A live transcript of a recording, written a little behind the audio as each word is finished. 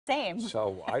Same.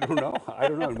 So I don't know. I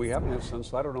don't know. We haven't had sun,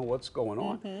 so I don't know what's going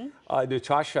on.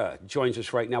 Natasha joins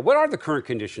us right now. What are the current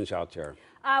conditions out there?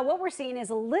 What we're seeing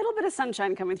is a little bit of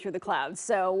sunshine coming through the clouds,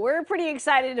 so we're pretty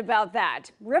excited about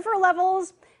that. River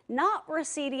levels not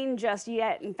receding just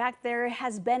yet. In fact, there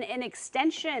has been an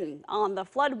extension on the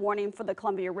flood warning for the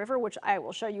Columbia River, which I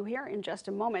will show you here in just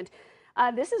a moment.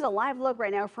 This is a live look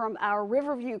right now from our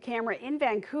Riverview camera in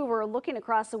Vancouver, looking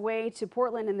across the way to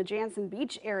Portland and the Jansen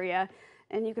Beach area.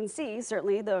 And you can see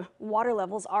certainly the water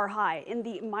levels are high in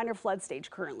the minor flood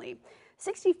stage currently.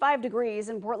 65 degrees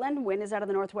in Portland, wind is out of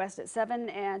the northwest at 7,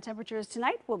 and temperatures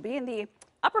tonight will be in the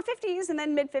upper 50s and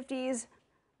then mid 50s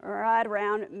right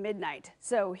around midnight.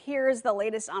 So here's the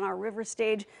latest on our river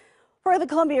stage for the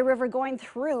Columbia River going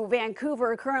through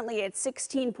Vancouver, currently at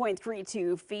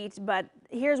 16.32 feet. But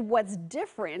here's what's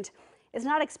different. It's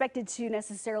not expected to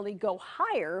necessarily go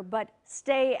higher, but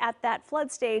stay at that flood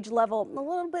stage level a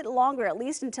little bit longer, at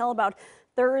least until about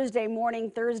Thursday morning,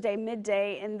 Thursday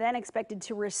midday, and then expected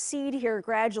to recede here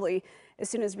gradually as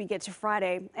soon as we get to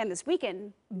Friday and this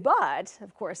weekend. But,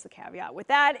 of course, the caveat with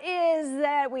that is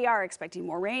that we are expecting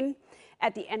more rain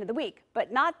at the end of the week, but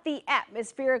not the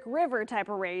atmospheric river type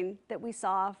of rain that we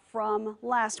saw from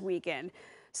last weekend.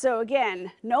 So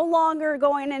again, no longer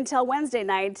going until Wednesday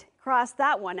night. Cross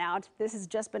that one out. This has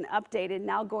just been updated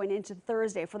now going into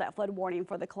Thursday for that flood warning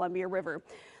for the Columbia River.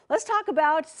 Let's talk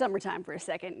about summertime for a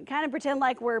second. Kind of pretend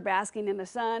like we're basking in the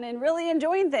sun and really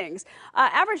enjoying things.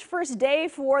 Average first day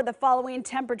for the following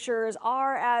temperatures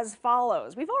are as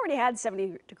follows. We've already had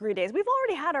 70-degree days. We've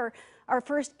already had our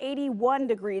first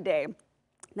 81-degree day.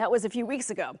 That was a few weeks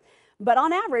ago. But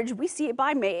on average, we see it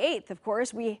by May 8th. Of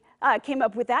course, we came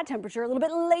up with that temperature a little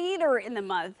bit later in the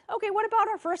month. Okay, what about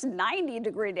our first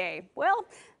 90-degree day? Well,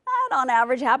 that on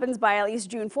average happens by at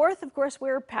least June 4th. Of course,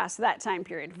 we're past that time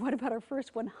period. What about our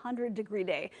first 100-degree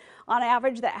day? On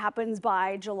average, that happens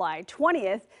by July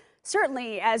 20th.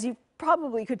 Certainly, as you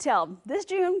probably could tell, this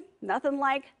June, nothing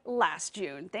like last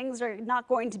June. Things are not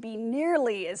going to be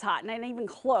nearly as hot, not even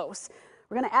close.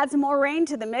 We're going to add some more rain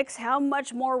to the mix. How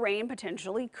much more rain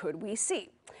potentially could we see?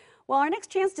 Well, our next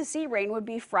chance to see rain would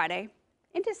be Friday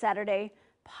into Saturday,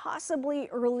 possibly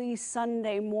early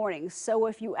Sunday morning. So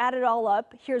if you add it all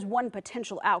up, here's one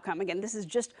potential outcome. Again, this is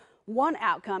just one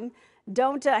outcome.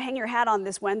 Don't hang your hat on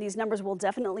this one. These numbers will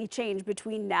definitely change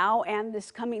between now and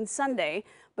this coming Sunday.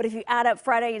 But if you add up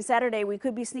Friday and Saturday, we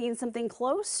could be seeing something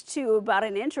close to about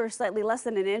an inch or slightly less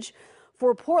than an inch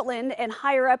for Portland, and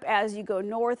higher up as you go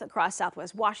north across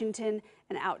southwest Washington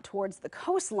and out towards the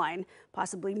coastline,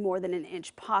 possibly more than an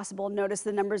inch possible. Notice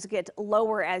the numbers get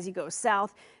lower as you go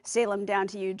south. Salem down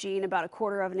to Eugene, about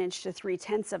 1/4 of an inch to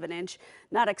 3/10 of an inch.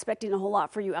 Not expecting a whole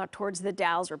lot for you out towards the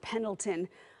Dalles or Pendleton.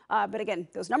 But again,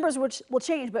 those numbers will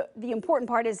change, but the important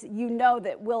part is you know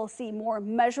that we'll see more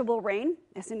measurable rain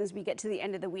as soon as we get to the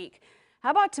end of the week. How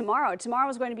about tomorrow? Tomorrow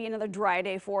is going to be another dry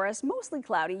day for us, mostly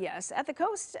cloudy, yes. At the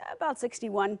coast, about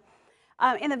 61.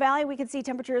 In the valley, we could see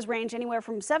temperatures range anywhere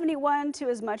from 71 to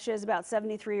as much as about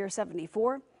 73 or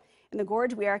 74. In the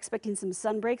gorge, we are expecting some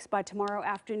sun breaks by tomorrow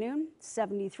afternoon,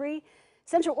 73.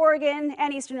 Central Oregon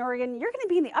and Eastern Oregon, you're going to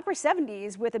be in the upper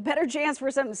 70s with a better chance for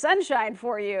some sunshine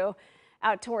for you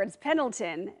out towards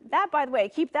Pendleton. That, by the way,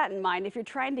 keep that in mind if you're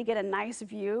trying to get a nice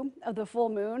view of the full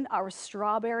moon, our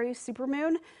strawberry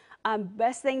supermoon.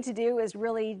 Best thing to do is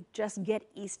really just get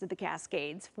east of the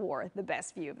Cascades for the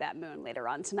best view of that moon later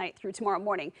on tonight through tomorrow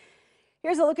morning.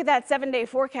 Here's a look at that 7-day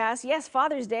forecast. Yes,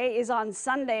 Father's Day is on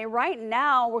Sunday. Right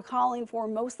now, we're calling for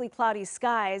mostly cloudy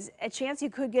skies. A chance you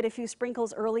could get a few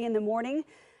sprinkles early in the morning.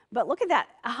 But look at that,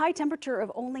 a high temperature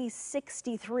of only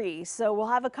 63. So we'll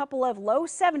have a couple of low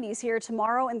 70s here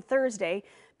tomorrow and Thursday.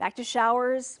 Back to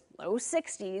showers, low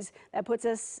 60s. That puts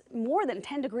us more than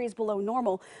 10 degrees below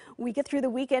normal. We get through the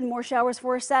weekend, more showers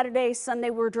for Saturday. Sunday,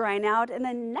 we're drying out. And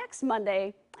then next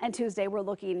Monday and Tuesday, we're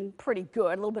looking pretty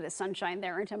good. A little bit of sunshine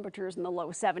there and temperatures in the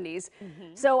low 70s.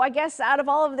 So I guess out of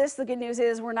all of this, the good news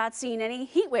is we're not seeing any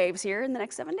heat waves here in the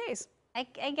next 7 days.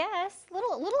 I guess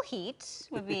little heat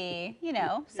would be, you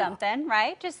know, something,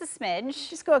 right? Just a smidge.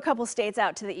 Just go a couple states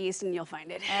out to the east and you'll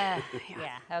find it. Yeah,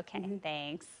 okay,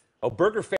 thanks. Oh, burger